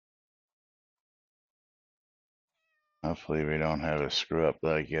Hopefully we don't have a screw up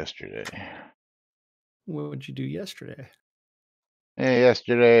like yesterday. What would you do yesterday? Hey,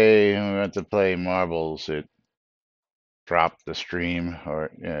 yesterday we went to play marbles. It dropped the stream,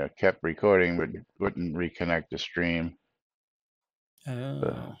 or kept recording but wouldn't reconnect the stream.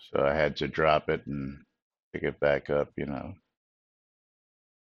 Oh, So I had to drop it and pick it back up.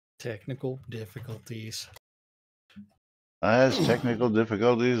 technical difficulties. As technical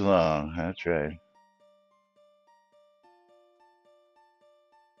difficulties long. That's right.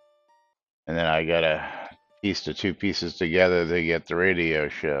 And then I gotta piece the two pieces together to get the radio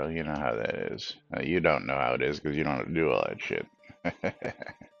show. You know how that is. You don't know how it is because you don't do all that shit.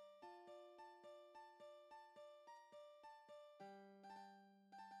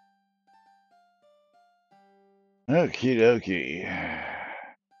 Okie dokie.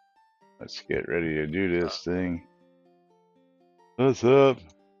 Let's get ready to do this thing. What's up?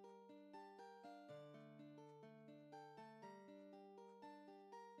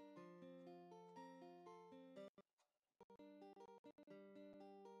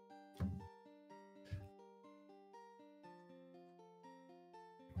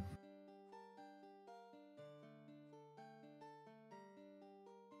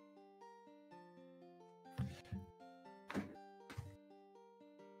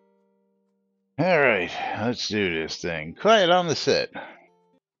 All right, let's do this thing. Quiet on the set.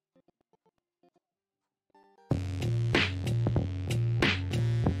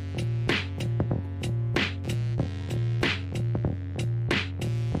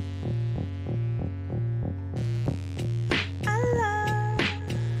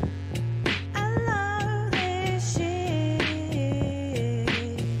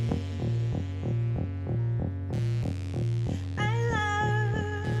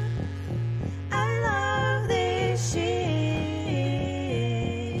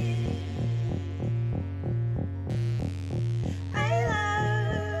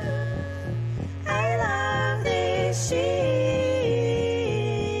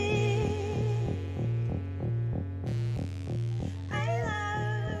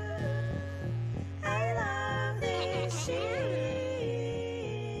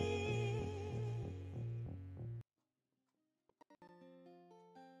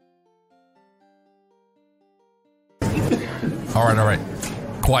 All right.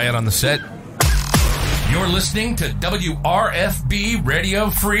 Quiet on the set. You're listening to WRFB Radio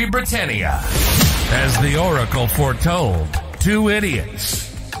Free Britannia. As the Oracle foretold, two idiots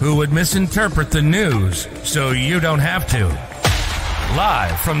who would misinterpret the news so you don't have to.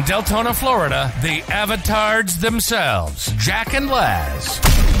 Live from Deltona, Florida, the avatars themselves, Jack and Laz.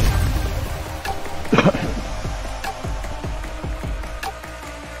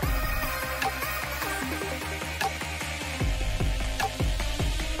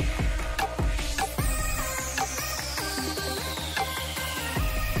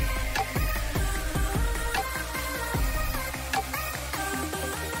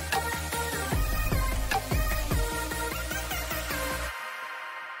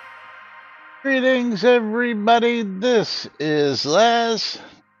 Greetings, everybody. This is Laz.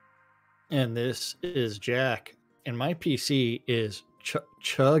 And this is Jack. And my PC is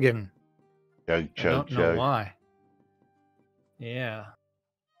chugging. Chug, I don't chug, know chug. why. Yeah.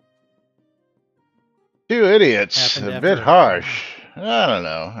 Two idiots. Happened A bit after- harsh. I don't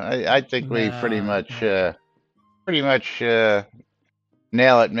know. I think we pretty No. much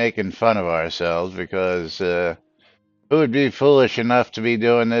nail it making fun of ourselves because who would be foolish enough to be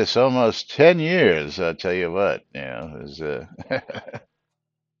doing this almost 10 years? I'll tell you what. It's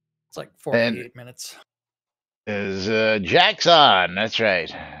like 48 minutes. Jack's on. That's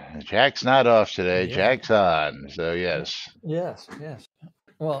right. Jack's not off today. Yeah. Jack's on. So yes. Yes.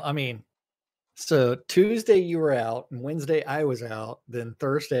 Well, I mean, so Tuesday you were out, and Wednesday I was out. Then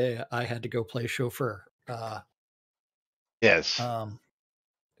Thursday I had to go play chauffeur. Yes.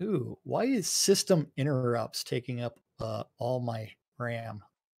 Ooh, why is system interrupts taking up all my RAM?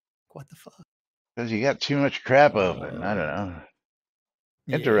 What the fuck? Because you got too much crap open. I don't know.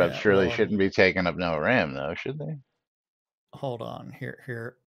 Interrupts surely shouldn't be taking up no RAM, though, should they? Hold on,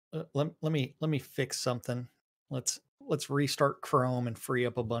 here. Let me fix something. Let's restart Chrome and free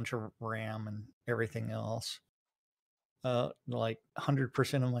up a bunch of RAM and everything else. Like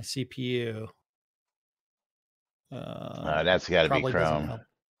 100% of my CPU. That's got to be Chrome.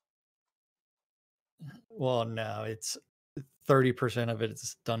 Well, no, it's 30% of it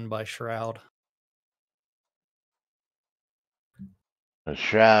is done by Shroud. The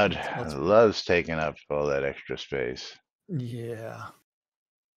Shroud loves taking up all that extra space. Yeah.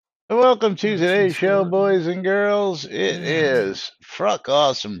 Welcome to today's show, boys and girls. It is Fruck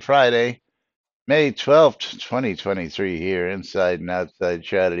Awesome Friday. May 12th, 2023 here inside and outside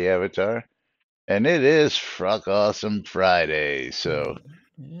Shroud of the Avatar. And it is Fruck Awesome Friday. So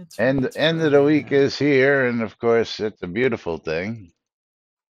It's end of the Friday week now. is here, and of course it's a beautiful thing.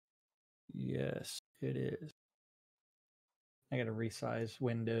 Yes, it is. I got to resize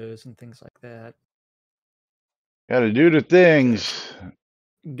windows and things like that. Gotta do the things.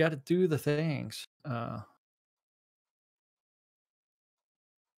 Got to do the things. I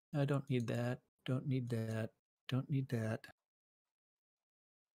don't need that. Don't need that. Don't need that.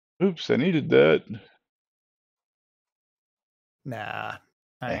 Oops, I needed that. Nah,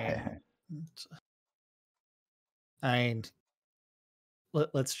 I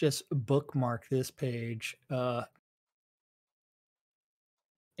let's just bookmark this page.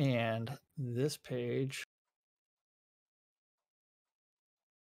 And this page,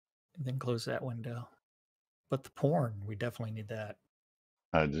 and then close that window. But the porn, we definitely need that.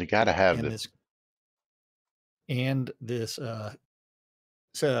 You gotta have And this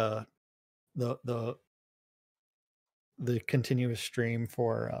so the continuous stream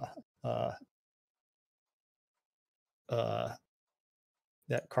for that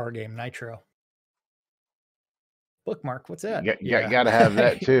car game Nitro. Bookmark, what's that? Gotta have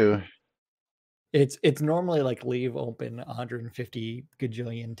that too. It's normally like leave open 150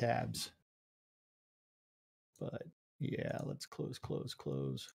 gajillion tabs. But yeah, let's close. Don't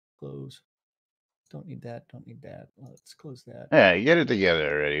need that. Let's close that. Yeah, get it together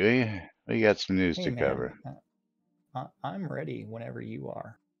already. We got some news Hey, to man, cover. I'm ready whenever you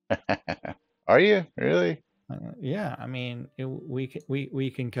are. Are you really? Yeah, I mean, we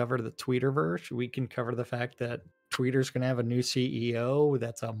can cover the Tweeterverse. We can cover the fact that Twitter's going to have a new CEO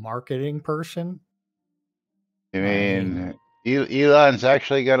that's a marketing person. You mean Elon's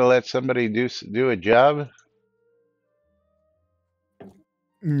actually gonna let somebody do a job?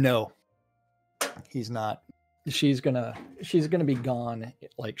 No, he's not. She's gonna be gone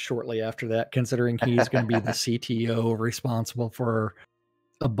like shortly after that, considering he's gonna be the CTO responsible for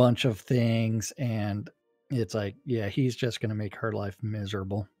a bunch of things, and it's like, yeah, he's just gonna make her life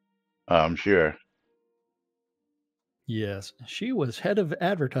miserable. Oh, I'm sure. Yes, she was head of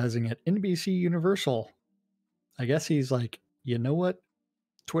advertising at NBC Universal. I guess he's like, you know what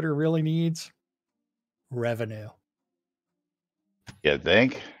Twitter really needs? Revenue. You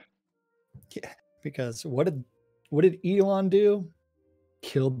think? Yeah, because what did Elon do?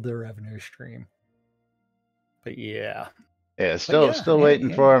 Killed the revenue stream. But yeah. Yeah, still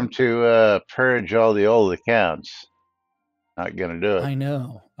waiting for him to purge all the old accounts. Not gonna do it. I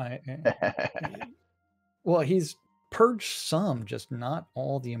know. Well, he's purged some, just not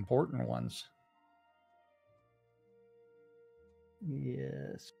all the important ones.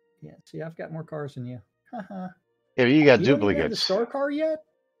 Yes. Yeah. See, I've got more cars than you. Haha. Yeah, you got You don't even have the duplicates. star car yet?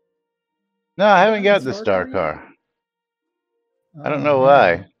 No, I You haven't don't got have the star yet? car. I don't Oh, know man.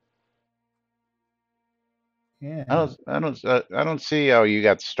 why. Yeah. I don't see how you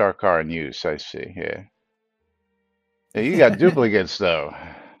got the star car in use. I see. Yeah. Yeah, you got duplicates though.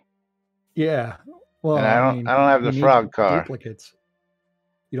 Yeah. Well, And I I mean, don't have we the need frog car. duplicates.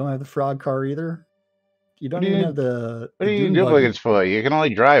 You don't have the frog car either? You What don't do you even need? have the What do you dune need duplicates buggy. for? You can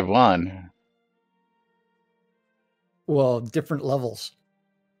only drive one. Well, different levels.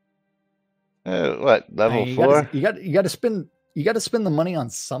 What, I level mean, you 4? got to spend the money on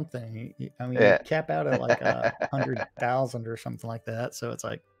something. I mean, you Yeah. cap out at like 100,000 or something like that. So it's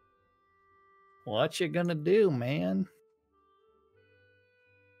like, what you gonna do, man?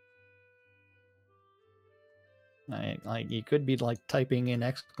 Like you could be like typing in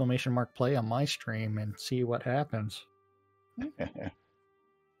 !play on my stream and see what happens.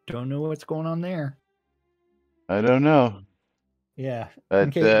 Don't know what's going on there. I don't know. Yeah. But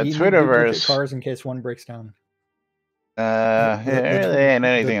In case you need duplicate Twitterverse. cars in case one breaks down. There really ain't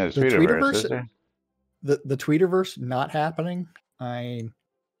anything in the Twitterverse, is Tweeterverse, there? the Tweeterverse not happening. Let's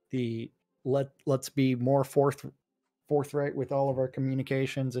be more forthright with all of our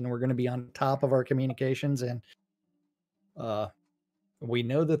communications, and we're going to be on top of our communications. And we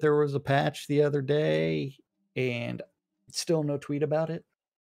know that there was a patch the other day, and still no tweet about it.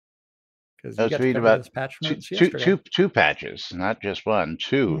 Because No you got to tweet cover about those patch notes yesterday. two patches, not just one.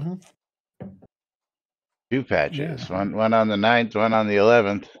 Two. Mm-hmm. Two patches. Yeah. One on the 9th, one on the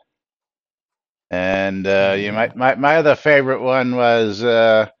 11th. And Yeah. my other favorite one was we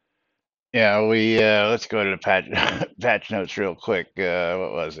let's go to the patch notes real quick.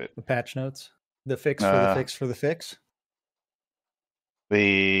 What was it? The patch notes. The fix for the fix for the fix.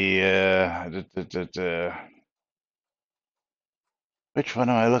 Which one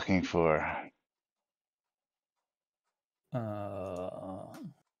am I looking for?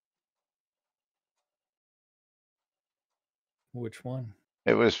 Which one?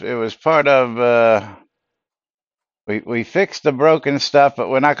 It was part of we fixed the broken stuff, but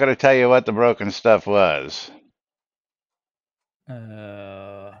we're not going to tell you what the broken stuff was.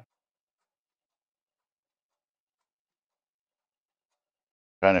 Trying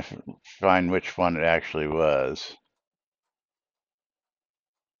to find which one it actually was.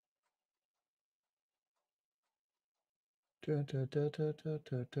 Da, da, da, da, da,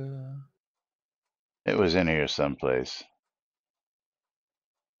 da, da. It was in here someplace.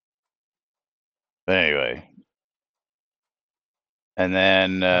 But anyway. And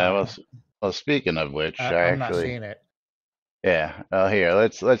then, well, speaking of which, I'm not seeing it. Yeah. Oh, here,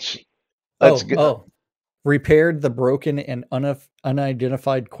 let's go. Repaired the broken and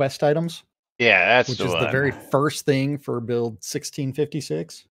unidentified quest items. Yeah, that's which the is one. the very first thing for build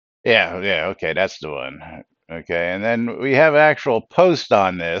 1656. Yeah, okay, that's the one. Okay, and then we have an actual post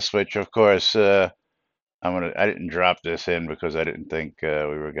on this, which of course I didn't drop this in because I didn't think we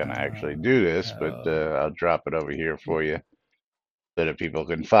were gonna actually do this, but I'll drop it over here for you so that people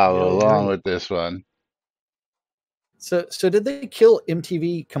can follow along with this one. So did they kill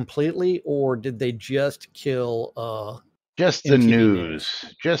MTV completely, or did they just kill just the MTV news?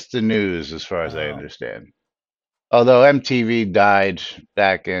 Just the news, as far as I understand. Although MTV died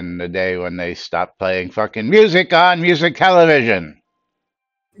back in the day when they stopped playing fucking music on music television.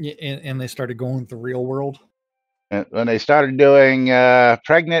 Yeah, and they started going with the real world. When they started doing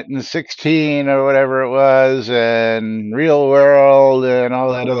Pregnant in 16 or whatever it was, and Real World and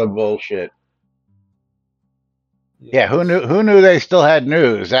all that other bullshit. Yes. Yeah, who knew they still had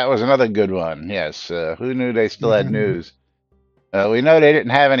news? That was another good one. Yes, who knew they still had news? We know they didn't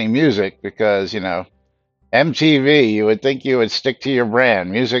have any music because, MTV, you would think you would stick to your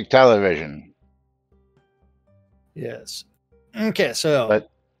brand, music television. Yes. Okay, so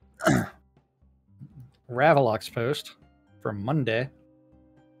Ravelock's post from Monday.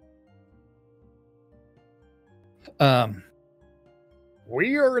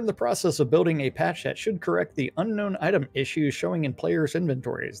 We are in the process of building a patch that should correct the unknown item issues showing in players'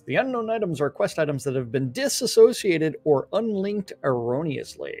 inventories. The unknown items are quest items that have been disassociated or unlinked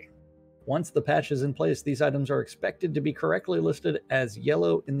erroneously. Once the patch is in place, these items are expected to be correctly listed as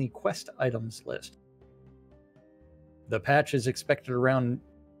yellow in the quest items list. The patch is expected around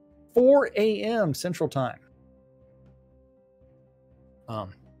 4 a.m. Central Time.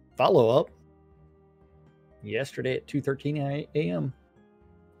 Follow up. Yesterday at 2:13 a.m.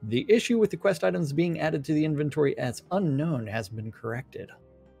 The issue with the quest items being added to the inventory as unknown has been corrected.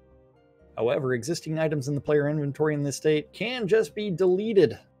 However, existing items in the player inventory in this state can just be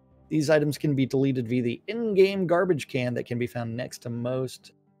deleted. These items can be deleted via the in-game garbage can that can be found next to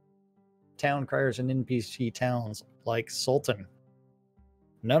most town criers and NPC towns like Sultan.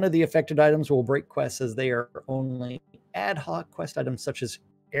 None of the affected items will break quests as they are only ad hoc quest items such as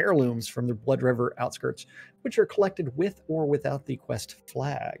heirlooms from the Blood River outskirts, which are collected with or without the quest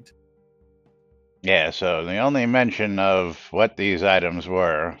flagged. Yeah, so the only mention of what these items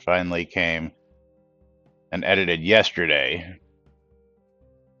were finally came and edited yesterday.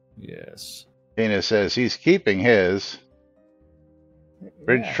 Yes. Tina says he's keeping his.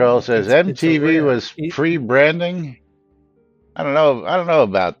 Bridge Troll says MTV was pre-branding. I don't know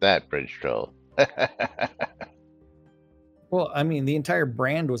about that, Bridge Troll. Well, I mean, the entire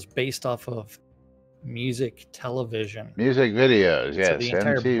brand was based off of music television. Music videos, yes. So the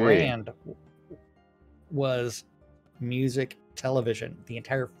entire MTV. brand was music television. The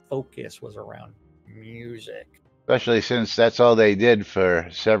entire focus was around music. Especially since that's all they did for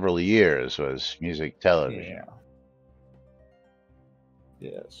several years was music television. Yeah.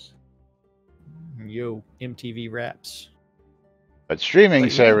 Yes. Yo, MTV Raps. But streaming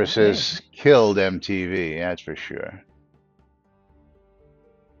services killed MTV, that's for sure.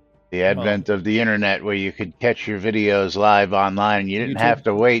 The advent of the internet, where you could catch your videos live online, and you didn't have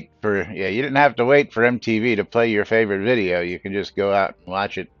to wait for MTV to play your favorite video. You can just go out and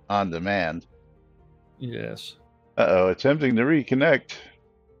watch it on demand. Yes. Uh-oh, attempting to reconnect.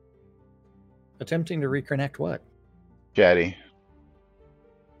 Attempting to reconnect what? Chatty.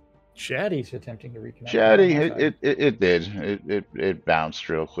 Chatty's attempting to reconnect. Chatty, it did. It bounced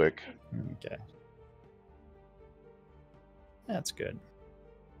real quick. Okay. That's good.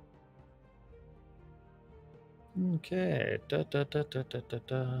 Okay.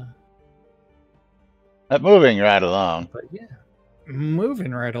 Moving right along. But yeah,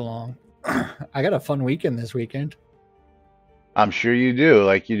 moving right along. I got a fun weekend this weekend. I'm sure you do,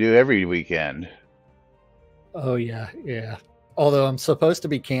 like you do every weekend. Oh, yeah. Although I'm supposed to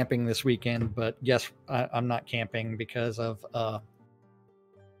be camping this weekend, but yes, I'm not camping because of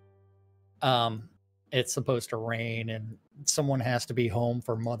it's supposed to rain and someone has to be home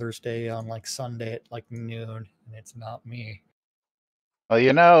for Mother's Day on like Sunday at like noon, and it's not me. Well,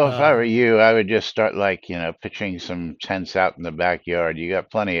 if I were Uh, you, I would just start like, pitching some tents out in the backyard. You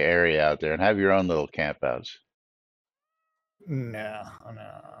got plenty of area out there and have your own little campouts. no,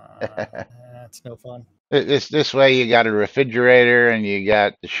 that's no fun. This way you got a refrigerator and you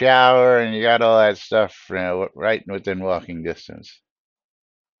got the shower and you got all that stuff, right within walking distance.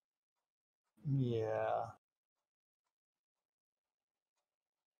 Yeah.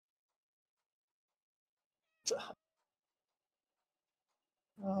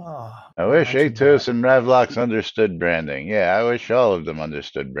 Oh, I wish imagine Atos that. and Revlox understood branding. Yeah, I wish all of them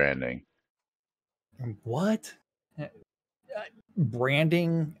understood branding. What?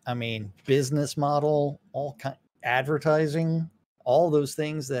 Branding, I mean, business model, all kind advertising, all those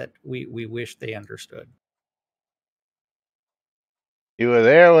things that we wish they understood. You were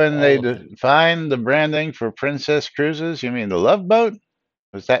there when they All of them. defined the branding for Princess Cruises? You mean the Love Boat?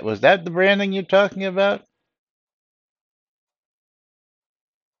 Was that the branding you're talking about?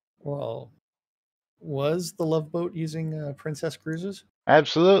 Well, was the Love Boat using Princess Cruises?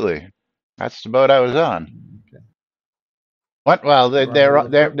 Absolutely. That's the boat I was on. Okay. What? Well, You were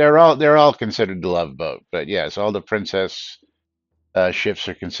on the Love Boat? they're all considered the Love Boat, but yes, all the Princess ships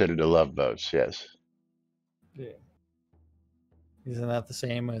are considered the Love Boats. Yes. Yeah. Isn't that the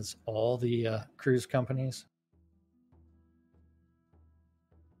same as all the cruise companies?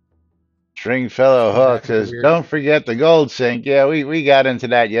 Stringfellow Find Hawk that kind of says, weird. "Don't forget the gold sink." Yeah, we got into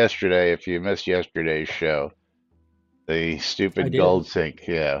that yesterday. If you missed yesterday's show, the I stupid did. gold sink.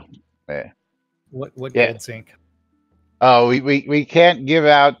 Yeah, yeah, What yeah. gold sink? Oh, we can't give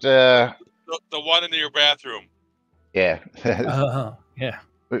out. The one in your bathroom. Yeah, Yeah.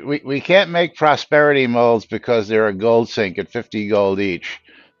 we can't make prosperity molds because they're a gold sink at 50 gold each.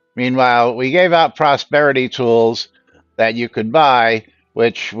 Meanwhile, we gave out prosperity tools that you could buy,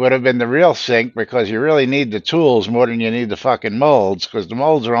 which would have been the real sink because you really need the tools more than you need the fucking molds, because the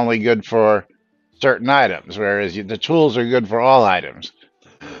molds are only good for certain items, whereas the tools are good for all items.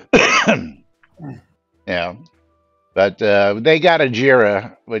 Yeah. But they got a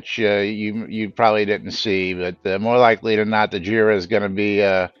Jira, which you probably didn't see, but more likely than not, the Jira is going to be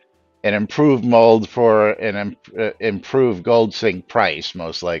an improved mold for an improved gold sink price,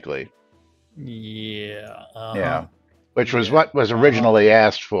 most likely. Yeah. Yeah, which was Yeah. what was originally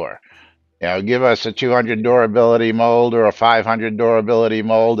asked for. Give us a 200 durability mold or a 500 durability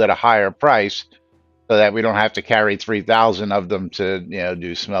mold at a higher price, so that we don't have to carry 3,000 of them to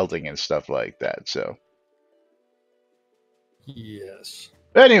do smelting and stuff like that. So. Yes.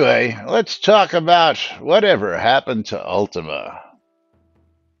 Anyway, let's talk about whatever happened to Ultima.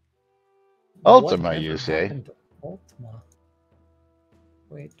 Ultima, you Whatever say? happened to Ultima?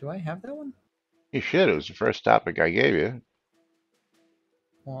 Wait, do I have that one? You should. It was the first topic I gave you.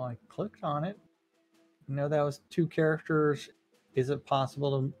 Well, I clicked on it. No, that was 2 characters. Is it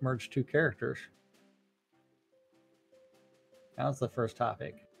possible to merge 2 characters? That was the first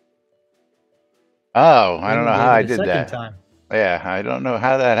topic. Oh, I Then don't you know how gave I it a did second that. time. Yeah, I don't know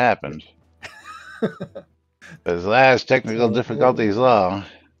how that happened. Because last technical difficulties long.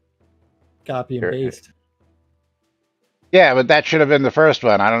 Copy and paste. Yeah, but that should have been the first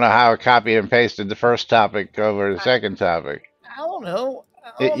one. I don't know how I copied and pasted the first topic over the second topic. I don't know.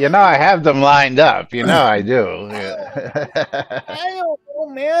 I have them lined up. I do. I don't know,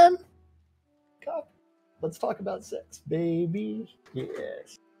 man. Let's talk about sex, baby.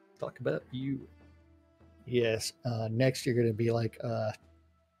 Yes. Talk about you. Yes. Next, you're gonna be like,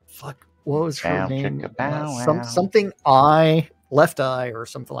 fuck. What was her name? Something eye, left eye, or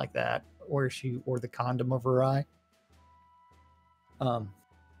something like that. Where she wore the condom over her eye.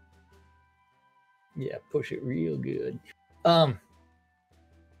 Yeah, push it real good.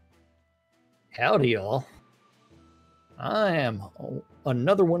 Howdy, y'all. I am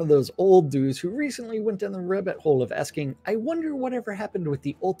another one of those old dudes who recently went down the rabbit hole of asking, I wonder whatever happened with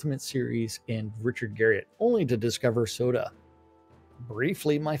the Ultimate series and Richard Garriott, only to discover Soda.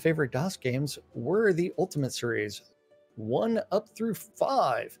 Briefly, my favorite DOS games were the Ultimate series, 1 up through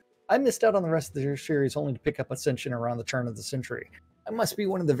 5. I missed out on the rest of the series only to pick up Ascension around the turn of the century. I must be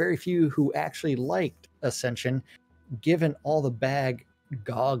one of the very few who actually liked Ascension, given all the bag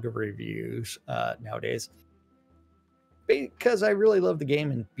GOG reviews nowadays, because I really love the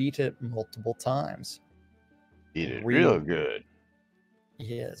game and beat it multiple times. Beat it real good.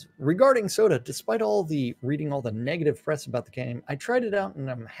 Yes. Regarding Soda, despite reading all the negative press about the game, I tried it out and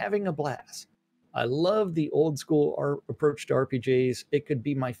I'm having a blast. I love the old school approach to RPGs. It could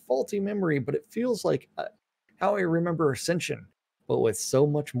be my faulty memory, but it feels like how I remember Ascension, but with so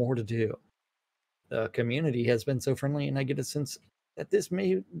much more to do. The community has been so friendly, and I get a sense that this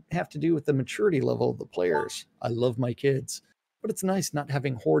may have to do with the maturity level of the players. I love my kids, but it's nice not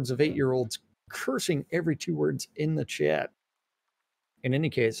having hordes of 8-year-olds cursing every 2 words in the chat. In any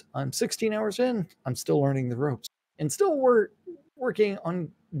case, I'm 16 hours in. I'm still learning the ropes and still working on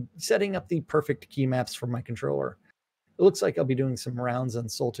setting up the perfect key maps for my controller. It looks like I'll be doing some rounds on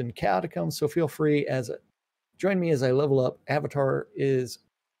Sultan Catacombs, so feel free join me as I level up. Avatar is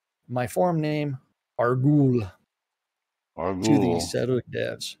my forum name, Argul, to the Argul. settled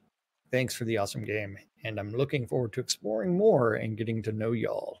devs. Thanks for the awesome game, and I'm looking forward to exploring more and getting to know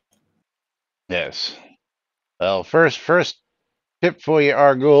y'all. Yes. Well, first tip for you,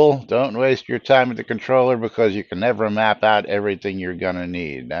 Argul. Don't waste your time with the controller because you can never map out everything you're gonna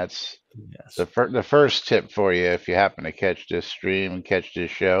need. That's Yes. the first tip for you if you happen to catch this stream and catch this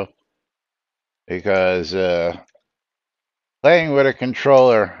show. Because playing with a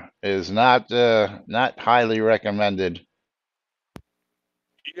controller is not highly recommended.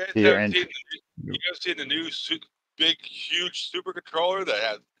 You guys to your haven't int- seen the new big, huge super controller that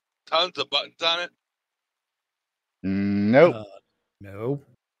has tons of buttons on it? Nope. No.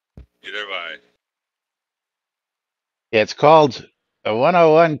 Neither have I. It's called a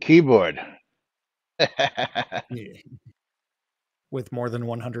 101 keyboard. Yeah. With more than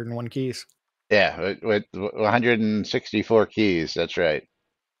 101 keys. Yeah, with 164 keys. That's right.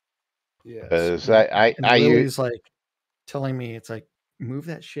 Yes. Because And I use Lily's like telling me, it's like, move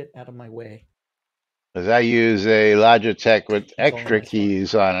that shit out of my way. a Logitech with It's all extra in my spot.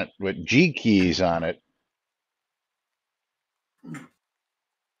 keys on it, with G keys on it.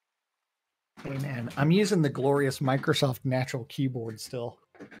 Hey man, I'm using the glorious Microsoft Natural keyboard still.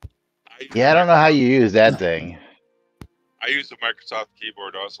 Yeah, I don't know how you use that thing. I use the Microsoft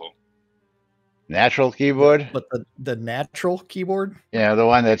keyboard also. Natural keyboard? But the Natural keyboard? Yeah, the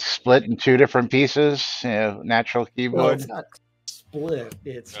one that's split in 2 different pieces. Natural Well, keyboard. it's not split.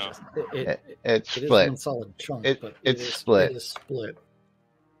 It's No. just It's it is split. one solid chunk, but it's it split. is split.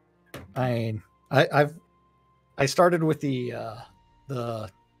 I mean, I started with the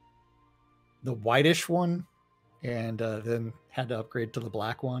whitish one, and then had to upgrade to the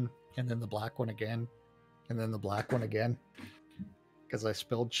black one, and then the black one again, and then the black one again, because I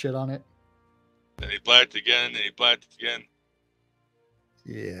spilled shit on it. Then he blacked again, and he blacked again.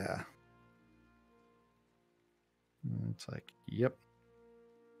 Yeah. It's like, yep.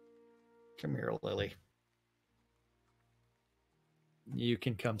 Come here, Lily. You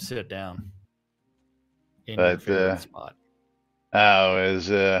can come sit down in your But favorite spot.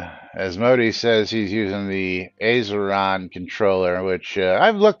 as Modi says, he's using the Azeron controller, which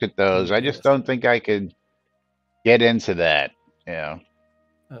I've looked at those. I just Yes. don't think I could get into that.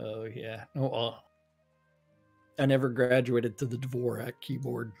 Oh yeah. Oh, I never graduated to the Dvorak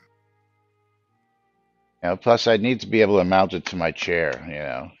keyboard. Plus I'd need to be able to mount it to my chair.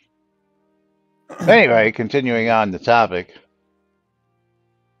 Anyway, continuing on the topic.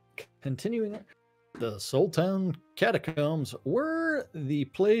 Continuing, the Sultan Catacombs were the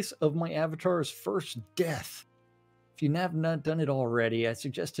place of my avatar's first death. If you have not done it already, I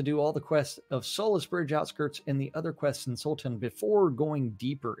suggest to do all the quests of Solace Bridge Outskirts and the other quests in Sultan before going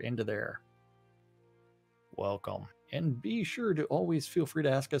deeper into there. Welcome. And be sure to always feel free to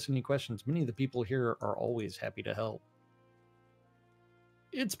ask us any questions. Many of the people here are always happy to help.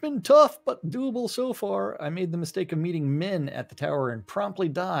 It's been tough, but doable so far. I made the mistake of meeting Min at the tower and promptly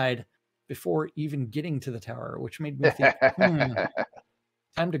died before even getting to the tower, which made me think,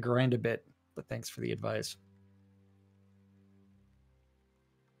 time to grind a bit. But thanks for the advice.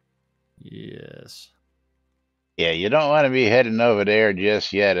 Yes. Yeah, you don't want to be heading over there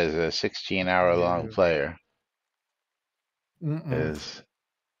just yet as a 16-hour-long player. Well,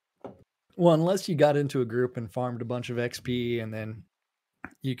 unless you got into a group and farmed a bunch of XP, and then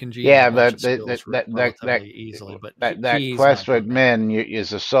you can GM Yeah, a bunch but of skills relatively easily. But that he's quest not with doing that. men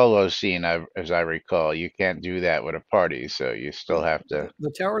is a solo scene, as I recall. You can't do that with a party, so you still have to. The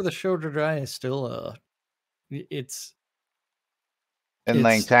Tower of the Shoulder Dry is still it's.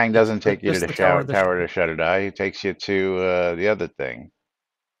 Inlang Tang doesn't take you to just the Tower tower to shut it eye. It takes you to the other thing.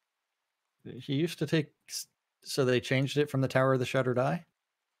 He used to take, so they changed it from the Tower of the Shuttered Eye?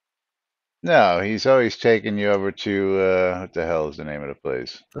 No, he's always taking you over to what the hell is the name of the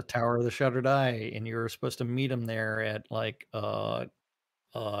place? The Tower of the Shuttered Eye, and you were supposed to meet him there at like a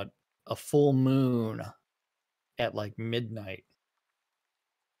full moon at like midnight.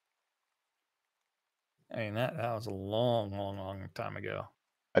 I mean, that was a long time ago.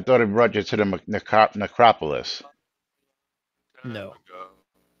 I thought it brought you to the necropolis. No.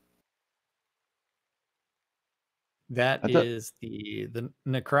 That I thought, is the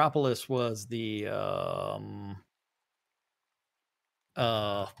Necropolis was the uh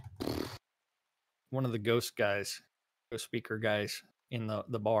one of the ghost guys, ghost speaker guys in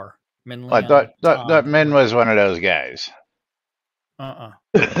the bar. Min I Liang thought Tan Min was was one of those guys. uh-uh.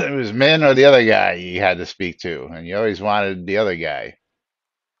 It was Min or the other guy you had to speak to, and you always wanted the other guy.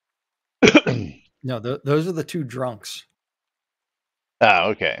 No, those are the two drunks. Oh,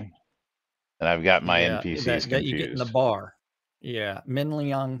 okay. And I've got my Yeah, NPCs that you get in the confused. bar. Yeah, Min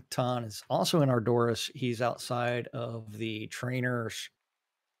Liang Tan is also in Ardoris. He's outside of the trainers.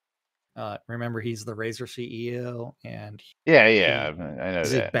 Remember, he's the Razor CEO, and Yeah, he I know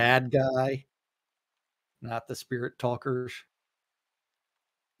is a that. bad guy, not the spirit talkers.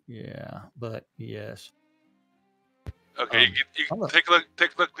 Yeah, but yes. Okay, you I'm can take a look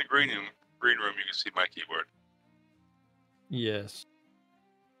in the green room. Green room, you can see my keyboard. Yes.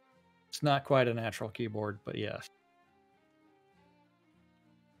 It's not quite a natural keyboard, but yes.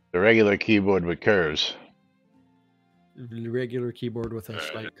 The regular keyboard with curves. Regular keyboard with a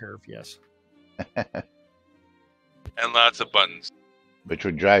slight curve, yes. And lots of buttons. Which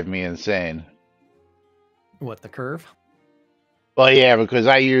would drive me insane. What, the curve? Well, yeah, because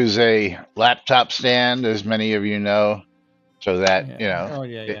I use a laptop stand, as many of you know, so that, Yeah. Oh,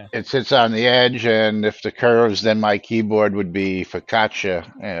 yeah. it sits on the edge, and if the curves, then my keyboard would be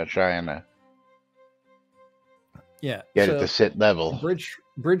focaccia, trying to Yeah. get it to sit level.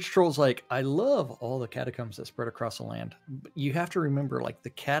 Bridge Troll's like, I love all the catacombs that spread across the land. But you have to remember, like, the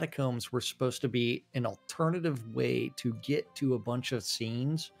catacombs were supposed to be an alternative way to get to a bunch of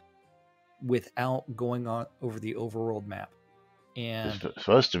scenes without going on over the overworld map. And It's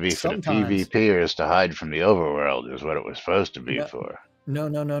supposed to be for the PvPers to hide from the overworld, is what it was supposed to be for.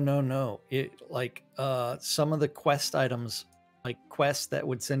 No. It like some of the quest items, like quests that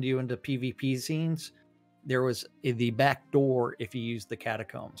would send you into PvP scenes, there was the back door if you used the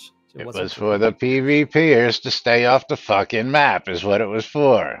catacombs. So It wasn't was for the PvP. PvPers to stay off the fucking map, is what it was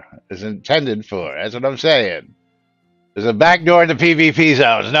for. Is intended for. That's what I'm saying. There's a back door in the PvP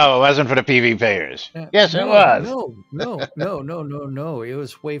zones. No, it wasn't for the PvPers. Yes, it was. No. It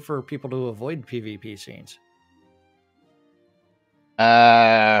was way for people to avoid PvP scenes. No,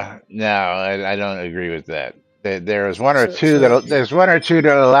 I don't agree with that. There was one or two there's one or two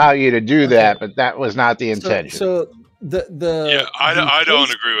that allow you to do that, but that was not the intention. So I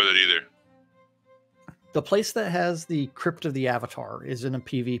don't agree with it either. The place that has the Crypt of the Avatar is in a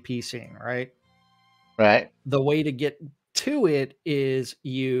PvP scene, right? Right. The way to get to it is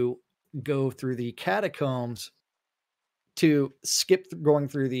you go through the catacombs to skip going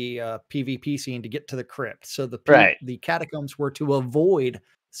through the PvP scene to get to the crypt. So the catacombs were to avoid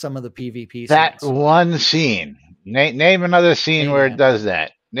some of the PvP that scenes. One scene. Name another scene where it does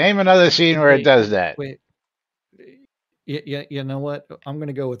that. Name another scene where it does that. Wait. You know what? I'm going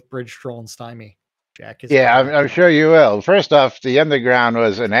to go with Bridge Troll and Stymie. Jack is I'm sure you will. First off, the underground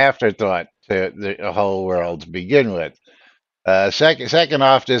was an afterthought to the whole world to begin with. Second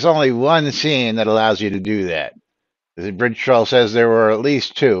off, there's only one scene that allows you to do that. The Bridge Troll says there were at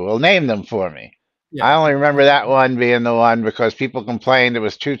least two. Well, name them for me. Yeah. I only remember that one being the one because people complained it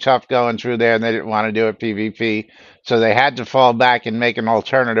was too tough going through there and they didn't want to do it PvP. So they had to fall back and make an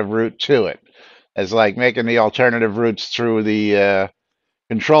alternative route to it. It's like making the alternative routes through the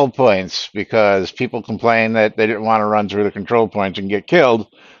control points because people complained that they didn't want to run through the control points and get killed.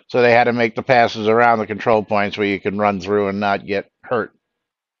 So they had to make the passes around the control points where you can run through and not get hurt.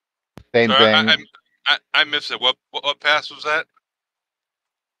 Same thing. I missed it. What pass was that?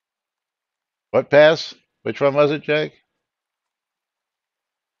 What pass? Which one was it, Jake?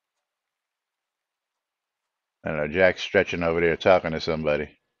 I don't know. Jack's stretching over there talking to somebody.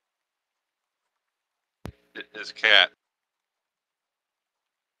 His cat.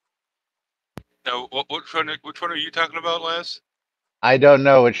 No, which one are you talking about, Les? I don't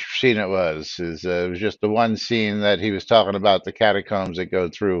know which scene it was. It was just the one scene that he was talking about the catacombs that go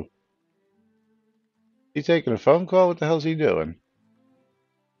through. He taking a phone call? What the hell's he doing?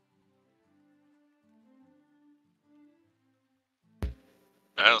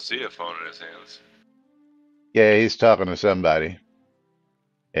 I don't see a phone in his hands. Yeah, he's talking to somebody.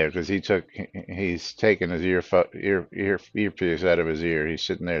 Yeah, because he's taking his earpiece out of his ear. He's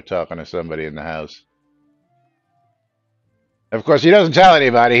sitting there talking to somebody in the house. Of course, he doesn't tell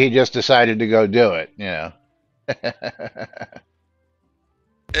anybody. He just decided to go do it.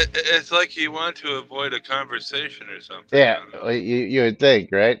 It's like he wanted to avoid a conversation or something. Yeah, you would think,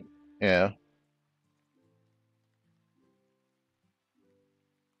 right? Yeah.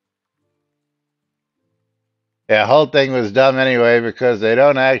 Yeah, whole thing was dumb anyway because they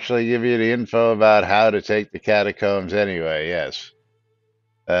don't actually give you the info about how to take the catacombs anyway. Yes.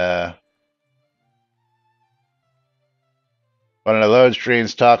 One of the load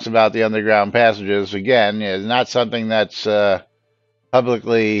screens talks about the underground passages. Again, it's not something that's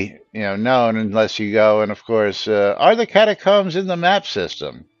publicly, known unless you go. And of course, are the catacombs in the map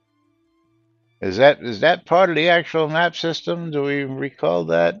system? Is that part of the actual map system? Do we recall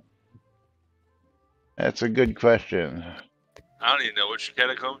that? That's a good question. I don't even know which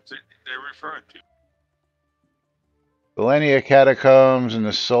catacombs they're referring to. The Linnea catacombs and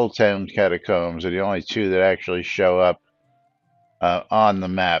the Sultan catacombs are the only two that actually show up on the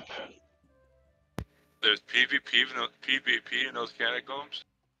map. There's PvP in those catacombs.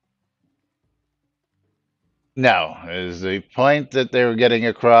 No, is the point that they were getting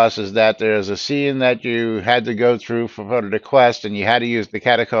across is that there's a scene that you had to go through for the quest, and you had to use the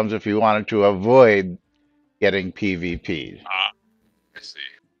catacombs if you wanted to avoid getting PvP'd. Ah, I see.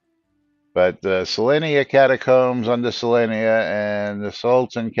 But the Selenia catacombs under Selenia and the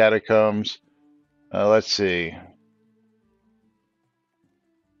Sultan catacombs, let's see.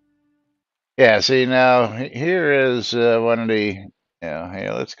 Yeah, see now here is one of the,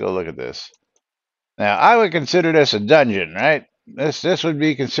 here, let's go look at this. Now, I would consider this a dungeon, right? This would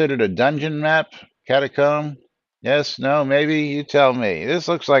be considered a dungeon map, catacomb. Yes, no, maybe you tell me. This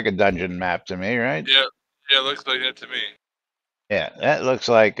looks like a dungeon map to me, right? Yeah, it looks like that to me. Yeah, that looks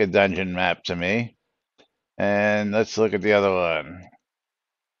like a dungeon map to me. And let's look at the other one.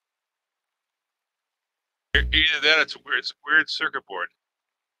 Either that, it's a weird circuit board.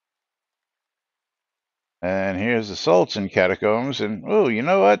 And here's the Sultan catacombs. And, oh, you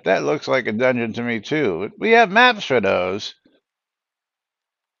know what? That looks like a dungeon to me, too. We have maps for those.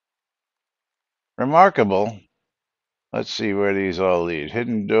 Remarkable. Let's see where these all lead.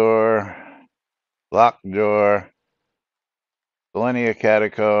 Hidden door, locked door, Selenia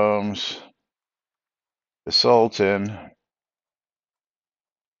catacombs, the Sultan,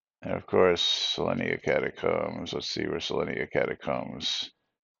 and of course, Selenia catacombs. Let's see where Selenia catacombs.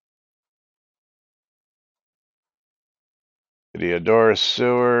 The Adora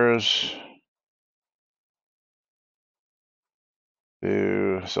sewers,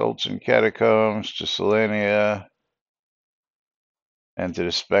 to Sultan catacombs, to Selenia, and to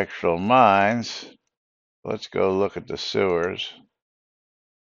the spectral mines. Let's go look at the sewers.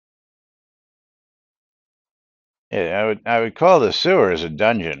 Yeah, I would call the sewers a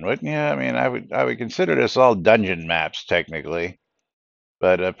dungeon, wouldn't you? I mean, I would consider this all dungeon maps technically,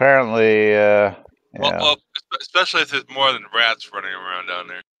 but apparently, Well, especially if there's more than rats running around down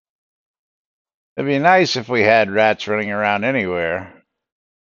there. it'd be nice if we had rats running around anywhere.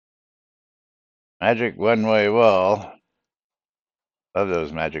 Magic one-way wall. Love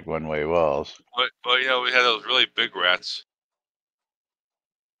those magic one-way walls. But we had those really big rats.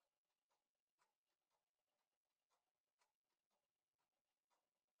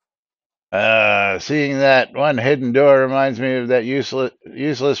 Seeing that one hidden door reminds me of that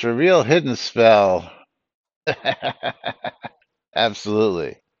useless reveal hidden spell.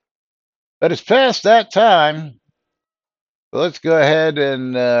 Absolutely. But it's past that time. So let's go ahead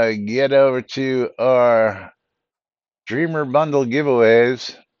and get over to our Dreamer Bundle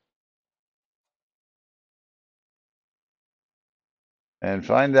giveaways. And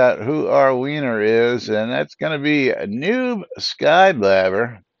find out who our winner is. And that's going to be Noob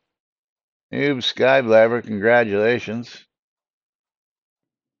Skyblabber. Noob Skyblabber, congratulations.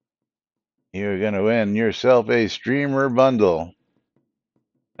 You're going to win yourself a streamer bundle.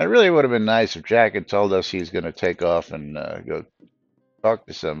 It really would have been nice if Jack had told us he's going to take off and go talk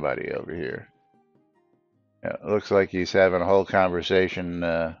to somebody over here. Yeah, it looks like he's having a whole conversation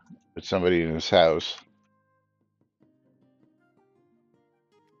with somebody in his house.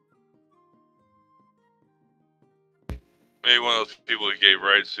 Maybe one of those people who gave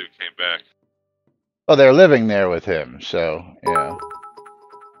rides who came back. Oh, they're living there with him, so, yeah.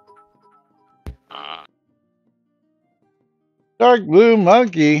 Dark Blue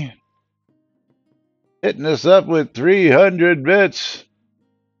Monkey hitting us up with 300 bits.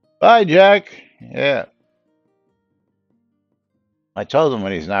 Bye, Jack. Yeah. I told him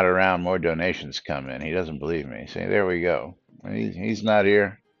when he's not around, more donations come in. He doesn't believe me. See, there we go. He's not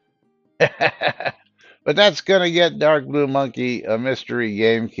here. But that's going to get Dark Blue Monkey a mystery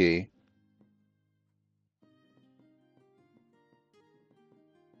game key.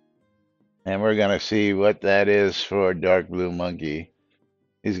 And we're going to see what that is for Dark Blue Monkey.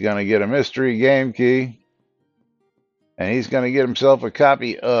 He's going to get a mystery game key. And he's going to get himself a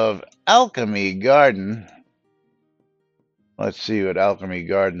copy of Alchemy Garden. Let's see what Alchemy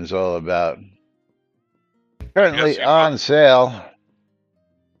Garden's all about. Currently you on sale.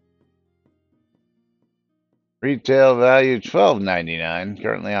 Retail value $12.99.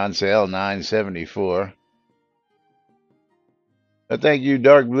 Currently on sale $9.74. But thank you,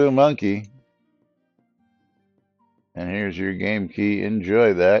 Dark Blue Monkey. And here's your game key.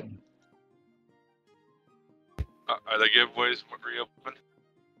 Enjoy that. are the giveaways reopened?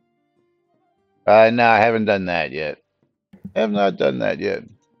 No, I haven't done that yet. I have not done that yet.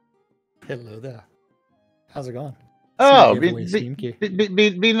 Hello there. How's it going? Oh, Giveaway Steam key.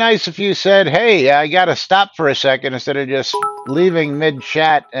 be nice if you said, "Hey, I got to stop for a second," instead of just leaving mid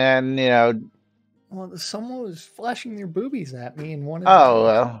chat and Well, someone was flashing their boobies at me and wanted to Oh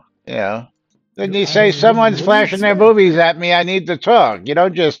talk. well, Then I you say mean, someone's what do you flashing their expect? boobies at me. I need to talk. You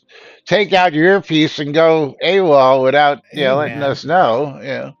don't just take out your earpiece and go AWOL without Hey, letting man. us know.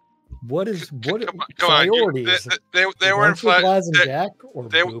 Yeah. What Come on, priorities? they weren't Glass and flashing. Jack or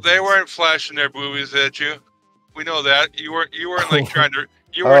They boobies? weren't flashing their boobies at you. We know that you weren't like trying to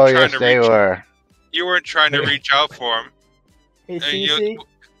Oh yes, they were. You weren't trying to reach out for them. Hey, Cece,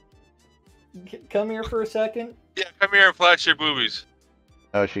 come here for a second. Yeah, come here and flash your boobies.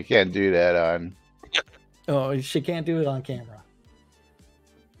 Oh, she can't do that on. Oh, she can't do it on camera.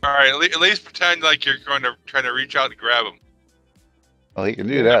 All right, at least pretend like you're going to try to reach out and grab them. Well, he can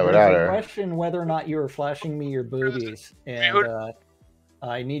do that without her. Question whether or not you were flashing me your boobies, and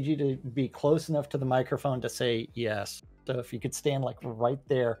I need you to be close enough to the microphone to say yes. So if you could stand like right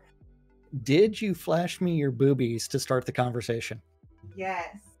there. Did you flash me your boobies to start the conversation?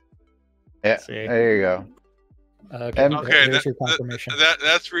 Yes. Yeah, there you go. Okay, there's your confirmation.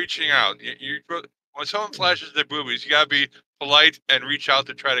 That's reaching out. When someone flashes their boobies, you gotta be polite and reach out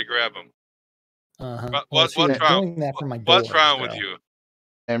to try to grab them. What's wrong? What's wrong with you?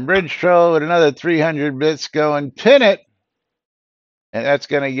 And Bridge Troll with another 300 bits going, pin it! And that's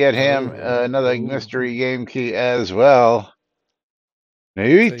going to get him another mystery game key as well.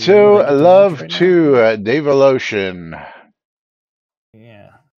 Me too, love to Devolution. Yeah.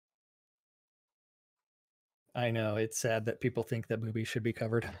 I know, it's sad that people think that boobies should be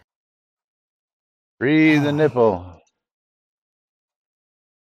covered. Free the nipple.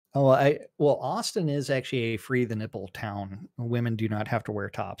 Oh, well, Austin is actually a free the nipple town. Women do not have to wear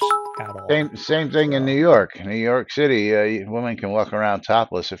tops at all. Same thing in New York. New York City, women can walk around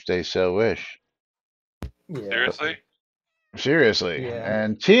topless if they so wish. Yeah. Seriously. Yeah.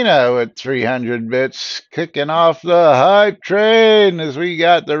 And Tina with 300 bits kicking off the hype train as we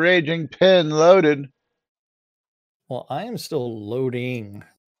got the raging pin loaded. Well, I am still loading.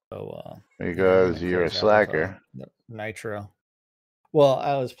 So, because you're a slacker. Nitro. Well,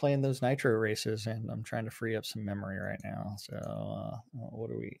 I was playing those Nitro races, and I'm trying to free up some memory right now. So, what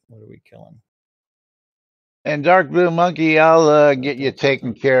are we killing? And Dark Blue Monkey, I'll get you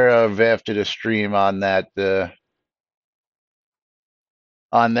taken care of after the stream on that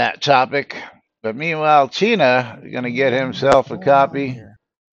topic. But meanwhile, Tina is going to get himself a copy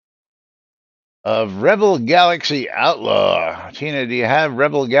of Rebel Galaxy Outlaw. Tina, do you have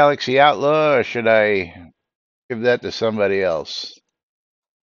Rebel Galaxy Outlaw, or should I give that to somebody else?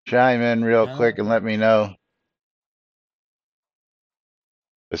 Chime in real quick and let me know.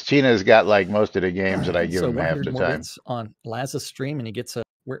 Because Tina's got like most of the games that I give him half the time. On Laz's stream, and he gets a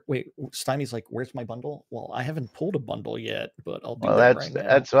wait. Stymie's like, "Where's my bundle?" Well, I haven't pulled a bundle yet, but I'll do that right now.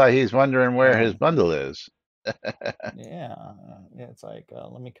 That's why he's wondering where his bundle is. Yeah, it's like,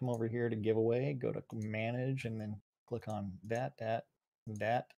 let me come over here to giveaway. Go to manage, and then click on that,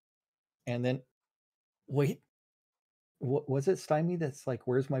 and then wait. What was it, Stymie? That's like,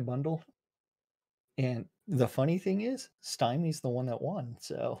 "Where's my bundle?" And the funny thing is, Stymie's the one that won.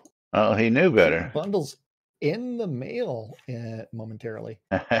 So, oh, he knew better. Bundles in the mail momentarily.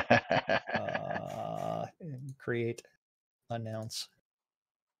 Create, announce.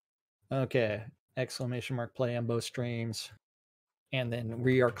 Okay, exclamation mark play on both streams, and then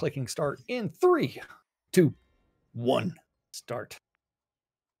we are clicking start in 3, 2, 1, start.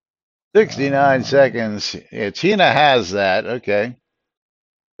 69 seconds. Yeah, Tina has that. Okay.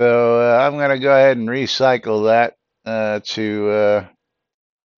 So I'm going to go ahead and recycle that to.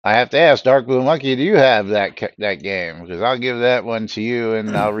 I have to ask Dark Blue Monkey, do you have that game? Because I'll give that one to you,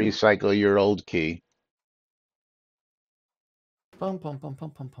 and I'll recycle your old key. Dark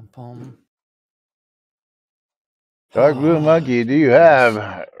Blue Monkey, do you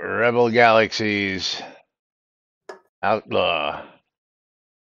have Rebel Galaxies Outlaw?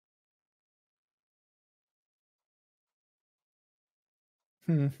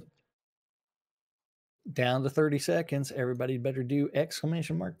 Down to 30 seconds. Everybody better do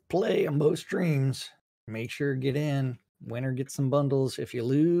exclamation mark play on both streams. Make sure get in. Winner gets some bundles. If you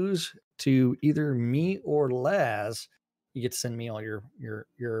lose to either me or Laz, you get to send me all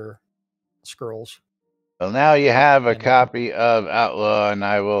your scrolls. Well, now you have a copy of Outlaw, and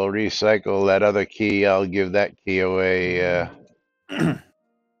I will recycle that other key. I'll give that key away.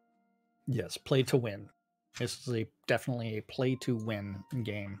 Yes, play to win. This is definitely a play to win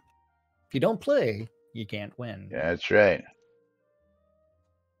game. If you don't play, you can't win. Yeah, that's right.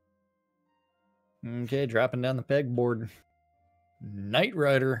 Okay, dropping down the pegboard. Knight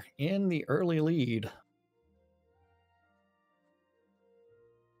Rider in the early lead.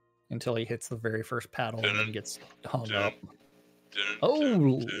 Until he hits the very first paddle and then gets hung up.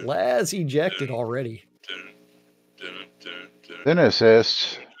 Laz ejected already. Thin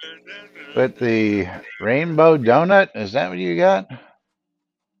assist with the rainbow donut. Is that what you got?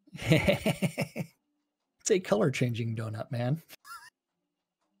 It's a color changing donut, man.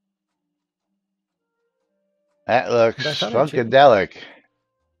 That looks funkadelic.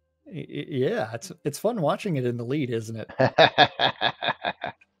 Yeah, it's fun watching it in the lead, isn't it?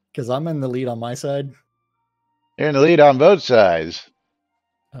 Because I'm in the lead on my side. You're in the lead on both sides.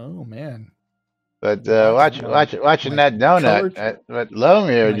 Oh man! But watching that donut, but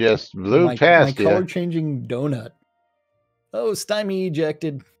Lomir just blew past you. My color changing donut. Oh, Stymie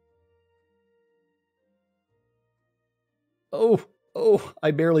ejected. Oh!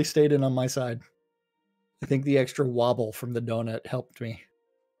 I barely stayed in on my side. I think the extra wobble from the donut helped me.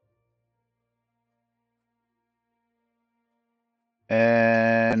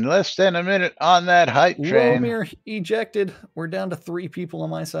 And less than a minute on that hype train. Lomir ejected. We're down to 3 people on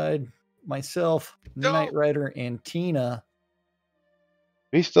my side. Myself, Knight Rider, and Tina.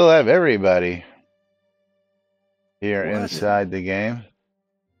 We still have everybody here inside the game.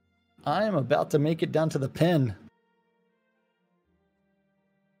 I am about to make it down to the pin.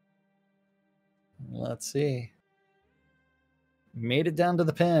 Let's see. Made it down to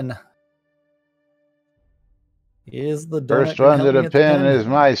the pin. Is the first one to the pin is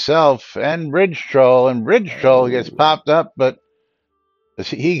myself and Bridge Troll, and Bridge Troll gets popped up, but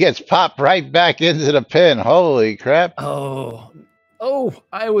he gets popped right back into the pin. Holy crap. Oh,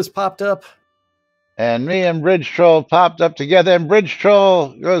 I was popped up. And me and Bridge Troll popped up together, and Bridge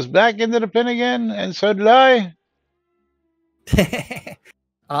Troll goes back into the pin again, and so did I.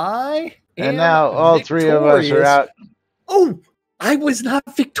 And now all victorious. 3 of us are out. Oh, I was not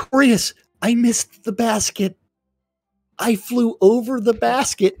victorious. I missed the basket. I flew over the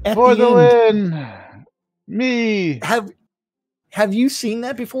basket at for the end. Win. Me. Have you seen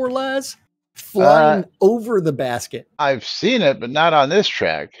that before, Laz? Flying over the basket. I've seen it, but not on this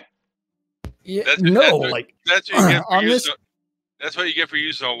track. Yeah, that's what you get for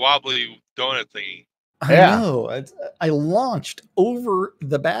using a wobbly donut thingy. I know. I launched over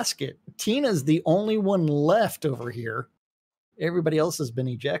the basket. Tina's the only one left over here. Everybody else has been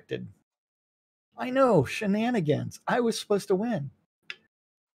ejected. I know, shenanigans. I was supposed to win.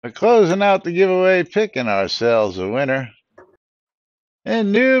 We're closing out the giveaway, picking ourselves a winner.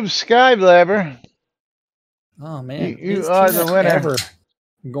 And Noob Skyblabber. Oh man, you are the winner. Ever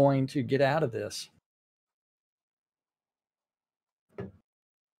going to get out of this?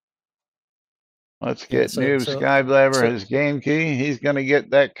 Let's get Noob Skyblabber his game key. He's going to get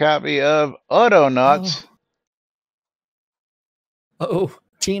that copy of Autonauts.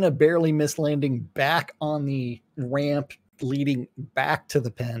 Tina barely missed landing back on the ramp leading back to the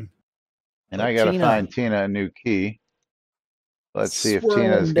pen. And I got to find Tina a new key. Let's see if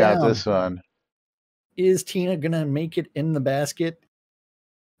Tina's got this one. Is Tina going to make it in the basket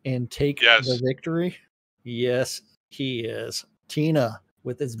and take the victory? Yes, he is. Tina,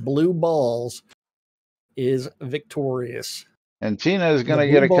 with his blue balls, is victorious. And Tina is going to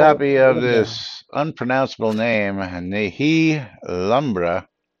get a copy of this unpronounceable name, Nehi Lumbra.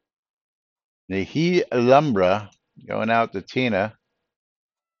 Nehi Lumbra, going out to Tina.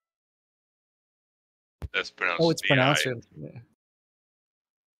 That's pronounced. Oh, it's pronounced.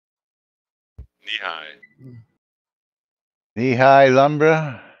 Nehi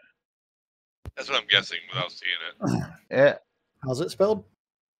Lumbra. That's what I'm guessing without seeing it. Yeah. How's it spelled?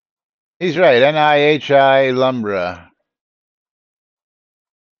 He's right. Nihi Lumbra.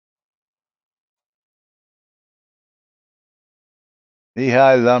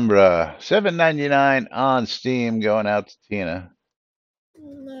 Nehi Lumbra. $7.99 on Steam, going out to Tina.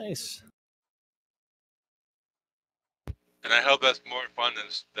 Nice. And I hope that's more fun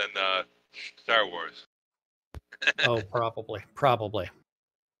than Star Wars. Oh, probably.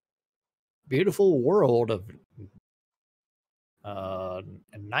 Beautiful world of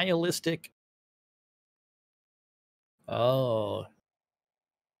nihilistic. Oh,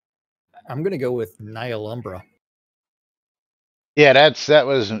 I'm gonna go with Nihilumbra. Yeah, that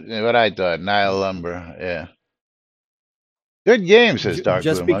was what I thought. Nile Lumber. Yeah. Good game, says Dark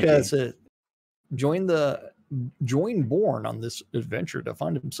Just Blue Monkey. because join Bourne on this adventure to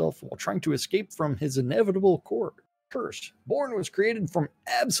find himself while trying to escape from his inevitable curse. Bourne was created from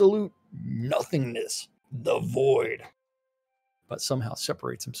absolute nothingness, the void, but somehow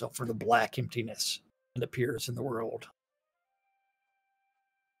separates himself from the black emptiness and appears in the world.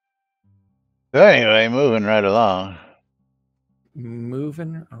 So anyway, moving right along.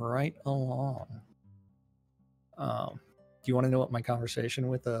 Moving right along. Do you want to know what my conversation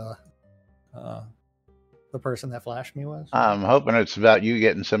with the person that flashed me was? I'm hoping it's about you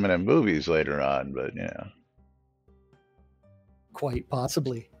getting some of them movies later on, but yeah. Quite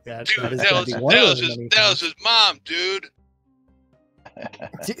possibly. That was his mom, dude.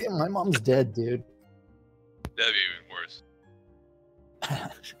 My mom's dead, dude. That'd be even worse.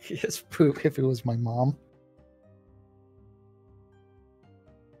 Yes, poop if it was my mom.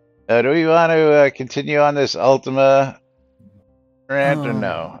 Do we want to continue on this Ultima rant or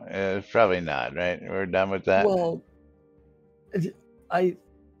no? Probably not, right? We're done with that. Well, I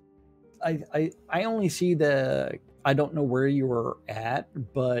only see I don't know where you were at,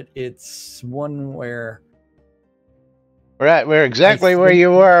 but it's one where we're exactly where you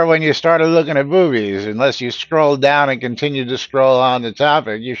were when you started looking at movies. Unless you scroll down and continue to scroll on the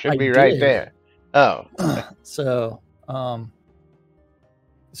topic, you should be right there. Oh.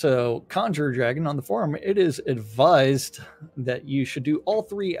 So Conjure Dragon on the forum, it is advised that you should do all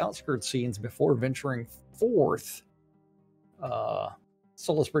 3 outskirts scenes before venturing forth.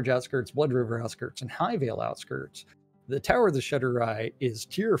 Solace Bridge outskirts, Blood River outskirts, and Highvale outskirts. The Tower of the Shutter Eye is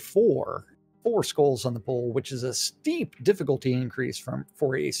tier 4 skulls on the pole, which is a steep difficulty increase for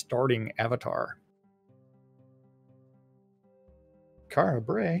a starting avatar. Cara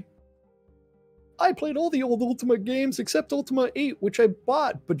Bray. I played all the old Ultima games except Ultima 8, which I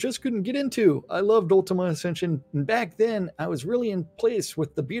bought but just couldn't get into. I loved Ultima Ascension, and back then I was really in place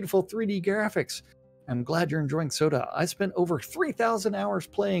with the beautiful 3D graphics. I'm glad you're enjoying Soda. I spent over 3,000 hours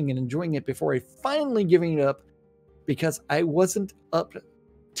playing and enjoying it before I finally giving it up because I wasn't up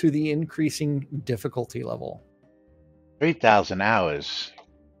to the increasing difficulty level. 3,000 hours.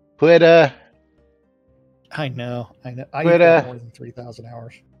 Quit, I know. I quit, got more than 3,000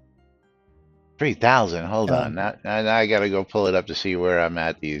 hours. 3,000. Hold on. Now I got to go pull it up to see where I'm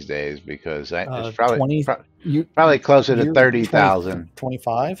at these days because it's probably probably closer to 30,000.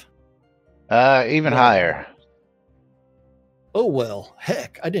 25? Even higher. Oh well,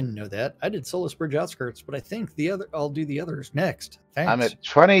 heck, I didn't know that. I did Solace Bridge outskirts, but I think I'll do the others next. Thanks. I'm at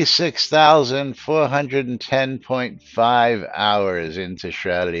 26,410.5 hours into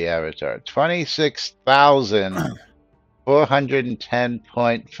Shroud of the Avatar.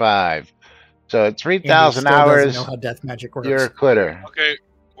 26,410.5. So at 3,000 hours, know how death magic works. You're a quitter. Okay,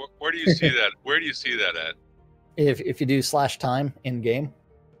 where do you see that? Where do you see that at? If you do /time in game.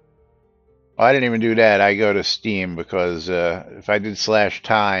 Oh, I didn't even do that. I go to Steam because if I did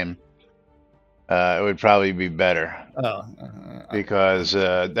 /time, it would probably be better. Because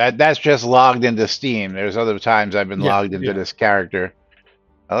that's just logged into Steam. There's other times I've been logged into this character.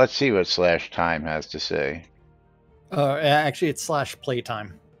 Let's see what /time has to say. Actually, it's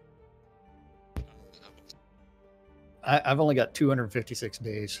 /playtime. I've only got 256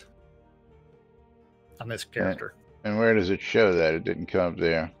 days on this character. And where does it show that? It didn't come up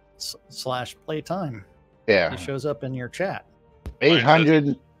there. /playtime. Yeah. It shows up in your chat.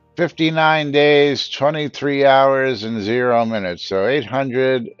 859 days, 23 hours, and 0 minutes. So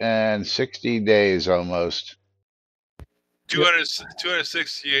 860 days almost.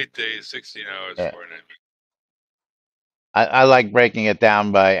 268 days, 16 hours. Yeah. I like breaking it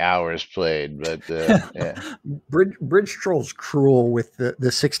down by hours played, but yeah. Bridge Troll's cruel with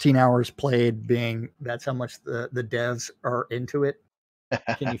the 16 hours played being that's how much the devs are into it.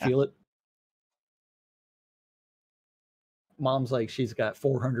 Can you feel it? Mom's like she's got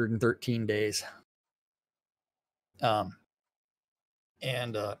 413 days.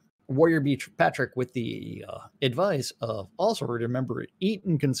 And Warrior Beach Patrick with the advice of also remember eat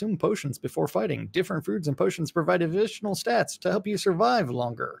and consume potions before fighting. Different foods and potions provide additional stats to help you survive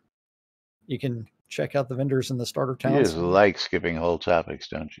longer. You can check out the vendors in the starter towns. You just like skipping whole topics,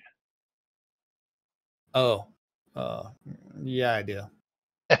 don't you? Oh, yeah, I do.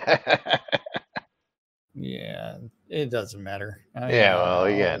 Yeah, it doesn't matter. Well,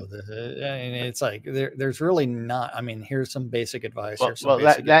 again, it's like there's really not. I mean, here's some basic advice.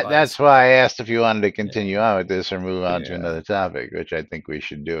 That's why I asked if you wanted to continue on with this or move on to another topic, which I think we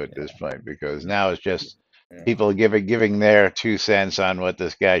should do at this point because now it's just people giving their 2 cents on what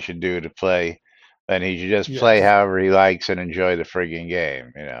this guy should do to play and he should just play however he likes and enjoy the frigging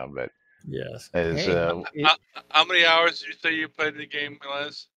game, But yes, as how many hours did you say you played the game,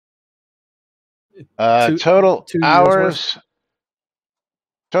 Les? total 2 years hours. worth.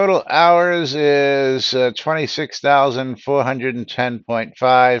 Total hours is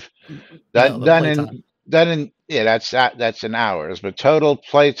 26,410.5. Done in that's in hours, but total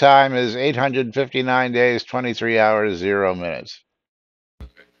play time is 859 days, 23 hours, 0 minutes.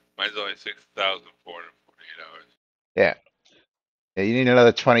 Okay. Mine's only 6,448 hours. Yeah, you need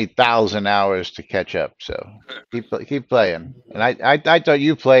another 20,000 hours to catch up. So keep playing. And I thought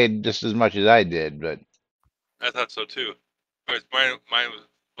you played just as much as I did, but I thought so too. But mine was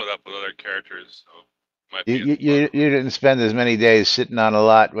split up with other characters, so might be. you didn't spend as many days sitting on a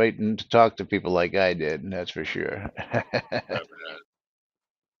lot waiting to talk to people like I did. That's for sure.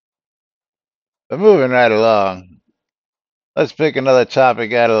 But moving right along, let's pick another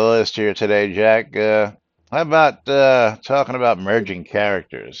topic out of the list here today, Jack. How about talking about merging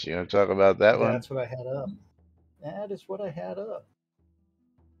characters? You want to talk about that one? That's what I had up. That is what I had up.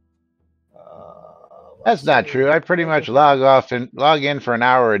 That's not true. I pretty much log in for an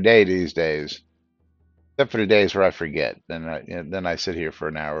hour a day these days, except for the days where I forget. Then I sit here for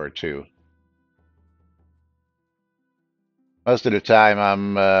an hour or two. Most of the time,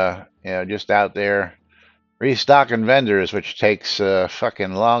 I'm just out there restocking vendors, which takes a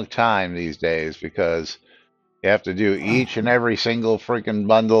fucking long time these days because you have to do each and every single freaking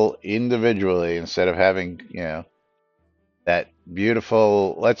bundle individually instead of having, that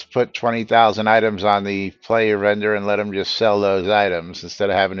beautiful, let's put 20,000 items on the player vendor and let them just sell those items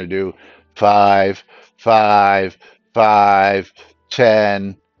instead of having to do 5, 5, 5,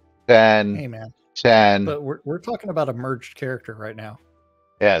 10, 10, hey, man. 10. But we're talking about a merged character right now.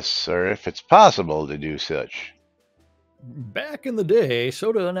 Yes, or if it's possible to do such. Back in the day,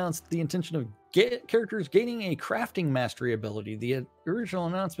 Soda announced the intention of characters gaining a crafting mastery ability. The original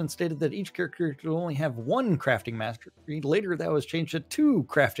announcement stated that each character could only have one crafting mastery. Later, that was changed to 2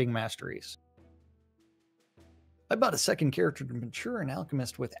 crafting masteries. I bought a second character to mature an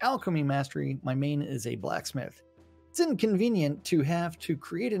alchemist with alchemy mastery. My main is a blacksmith. It's inconvenient to have to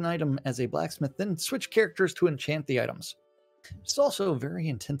create an item as a blacksmith, then switch characters to enchant the items. It's also very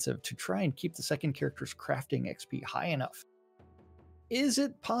intensive to try and keep the second character's crafting XP high enough. Is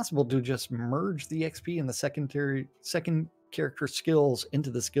it possible to just merge the XP and the second character skills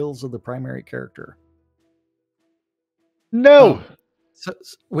into the skills of the primary character? No.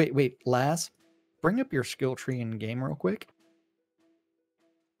 Wait, Laz, bring up your skill tree in game real quick.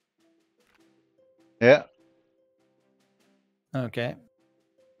 Yeah. Okay.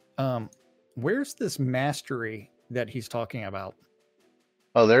 Where's this mastery that he's talking about?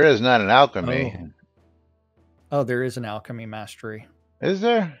 Oh, there is not an alchemy. Oh, there is an alchemy mastery. Is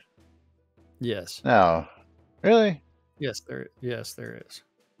there? Yes. No. Really? Yes, there is.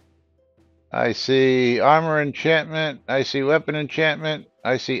 I see armor enchantment. I see weapon enchantment.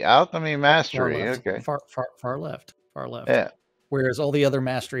 I see alchemy mastery. Okay. Far left. Yeah. Whereas all the other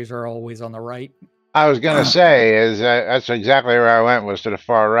masteries are always on the right. I was going to say that's exactly where I went, was to the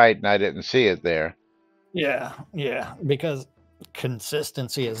far right, and I didn't see it there. Yeah, because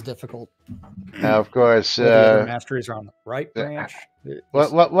consistency is difficult. Now, of course, the other masteries are on the right branch.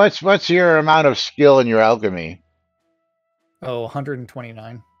 What's your amount of skill in your alchemy? Oh,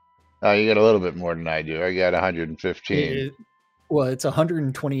 129. Oh, you got a little bit more than I do. I got 115. It's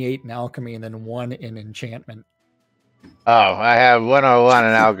 128 in alchemy and then 1 in enchantment. Oh, I have 101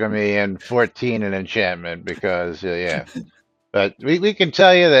 in alchemy and 14 in enchantment because, yeah. But we can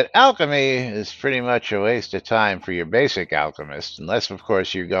tell you that alchemy is pretty much a waste of time for your basic alchemist, unless, of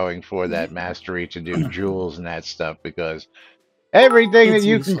course, you're going for that mastery to do jewels and that stuff, because everything that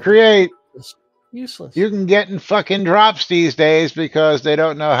you can create, useless. You can get in fucking drops these days because they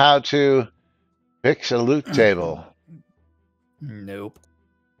don't know how to fix a loot table. Nope.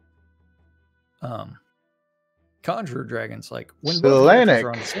 Conjurer Dragon's like, when both characters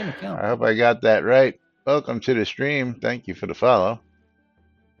are on the same account. I hope I got that right. Welcome to the stream. Thank you for the follow.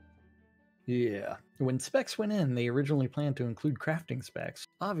 Yeah. When specs went in, they originally planned to include crafting specs.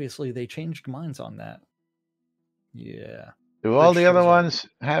 Obviously, they changed minds on that. Yeah. Do all the other ones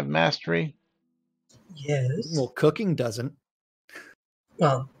have mastery? Yes. Well, cooking doesn't.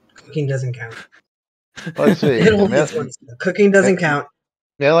 Well, cooking doesn't count. Let's see. Cooking doesn't count.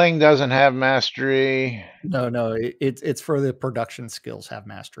 Milling doesn't have mastery. No. It's for the production skills have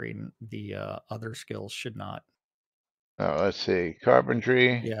mastery, and the other skills should not. Oh, let's see.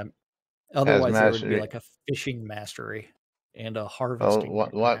 Carpentry. Yeah. Otherwise, there would be like a fishing mastery and a harvesting.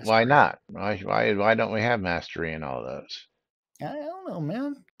 Why not? Why don't we have mastery in all those? I don't know,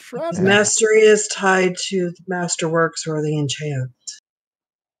 man. Shroud His mastery is tied to the masterworks or the enchant.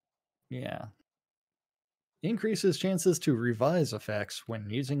 Yeah. Increases chances to revise effects when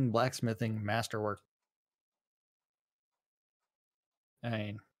using blacksmithing masterwork. I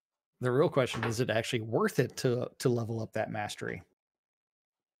mean, the real question is it actually worth it to level up that mastery?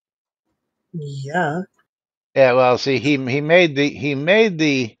 Yeah. Yeah, well, see, he made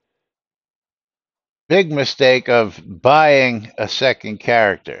the big mistake of buying a second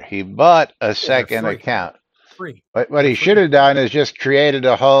character. He bought a second free. account. Free. What he should have done is just created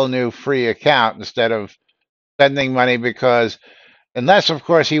a whole new free account instead of spending money, because unless, of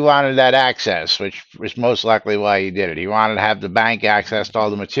course, he wanted that access, which was most likely why he did it. He wanted to have the bank access to all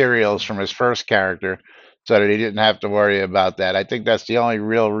the materials from his first character so that he didn't have to worry about that. I think that's the only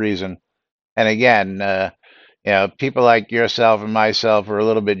real reason. And again, people like yourself and myself are a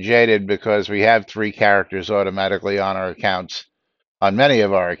little bit jaded because we have 3 characters automatically on our accounts, on many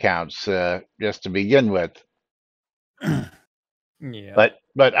of our accounts, just to begin with. Yeah.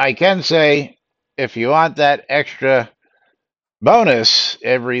 But I can say, if you want that extra bonus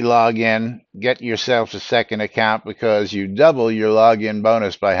every login, get yourself a second account, because you double your login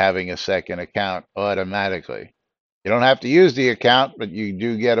bonus by having a second account automatically. You don't have to use the account, but you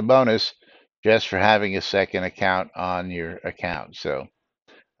do get a bonus just for having a second account on your account. So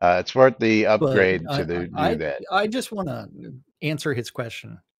it's worth the upgrade to do that. I just want to answer his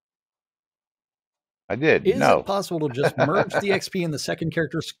question. I did. Is No. it possible to just merge the XP and the second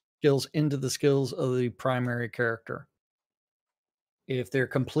character skills into the skills of the primary character? If they're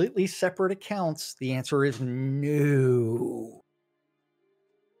completely separate accounts, the answer is no.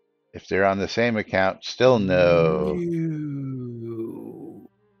 If they're on the same account, still no.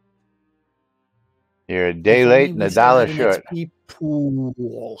 You're a day late and $1 short. XP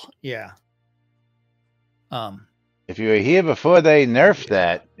pool. Yeah. If you were here before they nerfed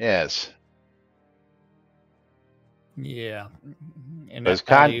that, yes. Yeah. Because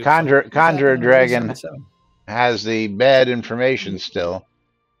Conjurer Dragon has the bad information still.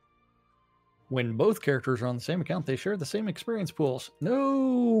 When both characters are on the same account, they share the same experience pools.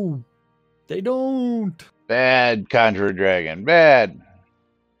 No, they don't. Bad, Conjurer Dragon. Bad.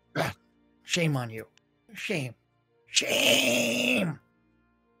 Shame on you. Shame. Shame.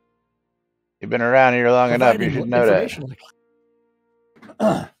 You've been around here long enough. You should know that.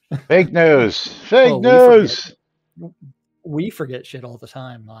 Fake news. Fake news. We forget shit all the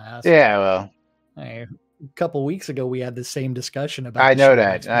time, Laz. Yeah, well. A couple weeks ago, we had the same discussion about. I know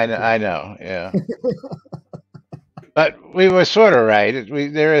that. I know. Yeah. But we were sort of right.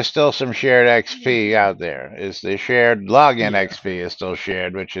 There is still some shared XP out there. Is the shared login XP is still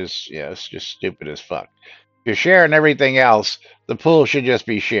shared, which is it's just stupid as fuck. If you're sharing everything else, the pool should just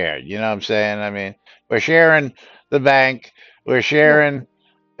be shared. You know what I'm saying? I mean, we're sharing the bank. We're sharing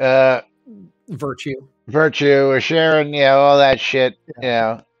virtue. We're sharing, all that shit.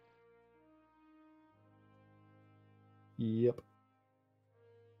 Yeah. Yep.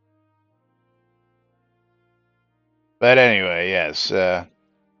 But anyway, yes.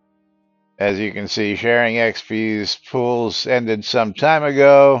 As you can see, sharing XP's pools ended some time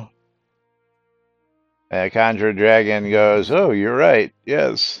ago. Conjurer Dragon goes, "Oh, you're right.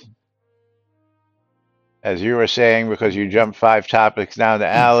 Yes." As you were saying, because you jumped 5 topics down the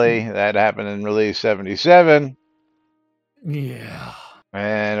alley, that happened in release 77. Yeah.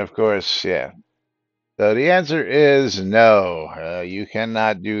 And of course, yeah. So the answer is no. You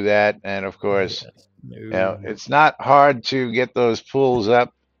cannot do that. And of course, it's not hard to get those pools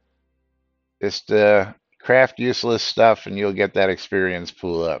up. Just craft useless stuff and you'll get that experience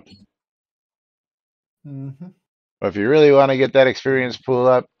pool up. Mm-hmm. Or if you really want to get that experience pool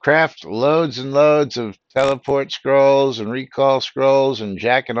up, craft loads and loads of teleport scrolls and recall scrolls, and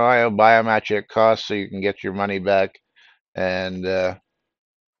Jack and I will buy them at your cost so you can get your money back. And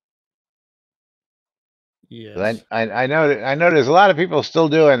yes. I know there's a lot of people still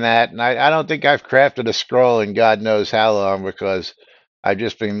doing that, and I don't think I've crafted a scroll in God knows how long, because I've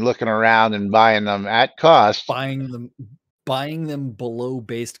just been looking around and buying them at cost. Buying them below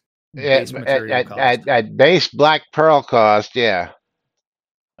base material cost. At base Black Pearl cost, yeah.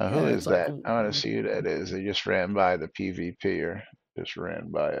 Who is that? I want to see who that is. They just ran by the PvP, or just ran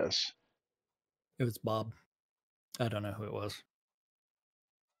by us. It was Bob. I don't know who it was.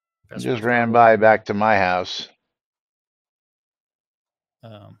 Just ran by back to my house.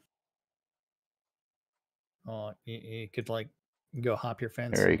 Oh, you could go hop your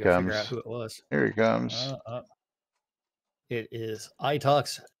fence and go figure out who it was. Here he comes. It is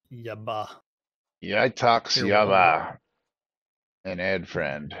Itox Yaba. Yeah, Itox Yaba. An ad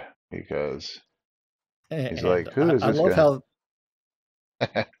friend, because he's like, who is this guy?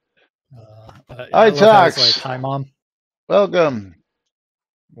 I love how it's like, hi, Mom. Welcome.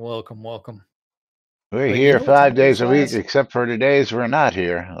 Welcome. We're here 5 days a week, except for today's we're not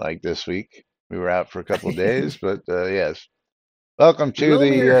here, like this week. We were out for a couple of days, but yes. Welcome to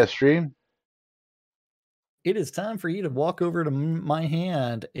the stream. It is time for you to walk over to my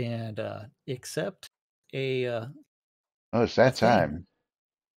hand and accept a... oh, it's that time.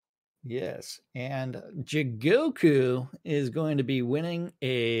 Yes, and Jigoku is going to be winning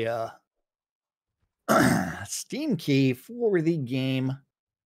a Steam key for the Game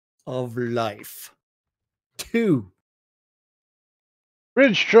of Life 2.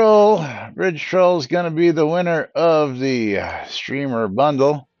 Bridge Troll is going to be the winner of the streamer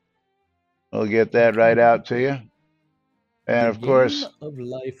bundle. We'll get that right out to you. And of course, Game of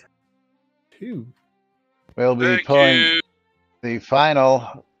Life 2. We'll be pulling the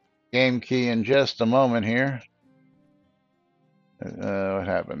final game key in just a moment here. What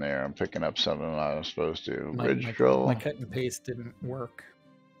happened there? I'm picking up something I was supposed to. Bridge Troll. My cut and paste didn't work.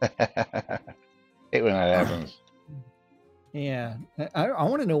 Hate when that happens. Yeah. I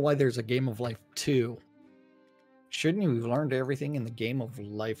want to know why there's a Game of Life 2. Shouldn't you have learned everything in the Game of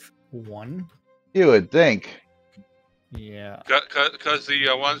Life 1? You would think. Yeah. Because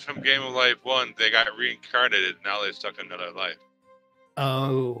the ones from Game of Life 1, they got reincarnated. Now they're stuck in another life.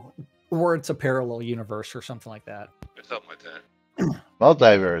 Oh. Or it's a parallel universe or something like that. Or something like that.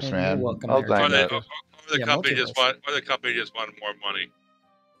 Multiverse, man. Multiverse. Or the company just wanted more money.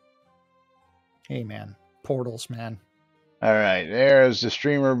 Hey, man. Portals, man. All right. There's the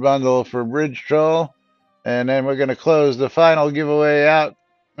streamer bundle for Bridge Troll. And then we're going to close the final giveaway out.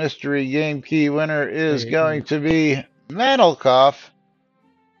 Mystery game key winner is going to be Mandelkoff.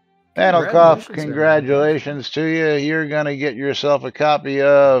 Mandelkoff, congratulations to you. You're going to get yourself a copy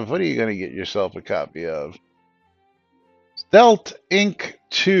of... What are you going to get yourself a copy of? Stealth Inc.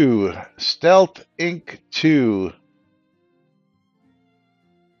 2. Stealth Inc. 2.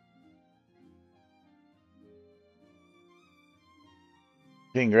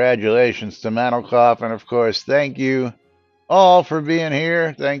 Congratulations to Mandelkoff. And of course, thank you all for being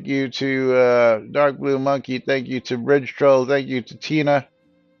here. Thank you to Dark Blue Monkey. Thank you to Bridge Troll. Thank you to Tina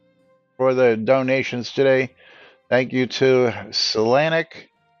for the donations today. Thank you to Solanic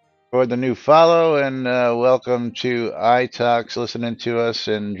for the new follow. And welcome to iTalks listening to us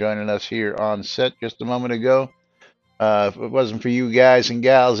and joining us here on set just a moment ago. If it wasn't for you guys and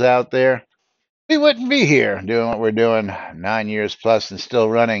gals out there, we wouldn't be here doing what we're doing 9 years plus and still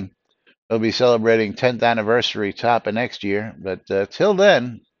running. We'll be celebrating 10th anniversary top of next year, but till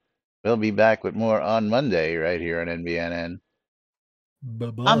then, we'll be back with more on Monday right here on NBNN.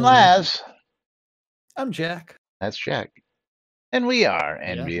 Bye-bye. I'm Laz. I'm Jack. That's Jack. And we are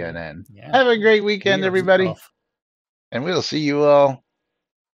NBNN. Yeah. Have a great weekend, everybody. And we'll see you all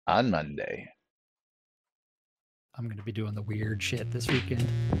on Monday. I'm going to be doing the weird shit this weekend.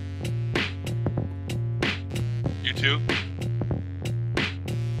 You too?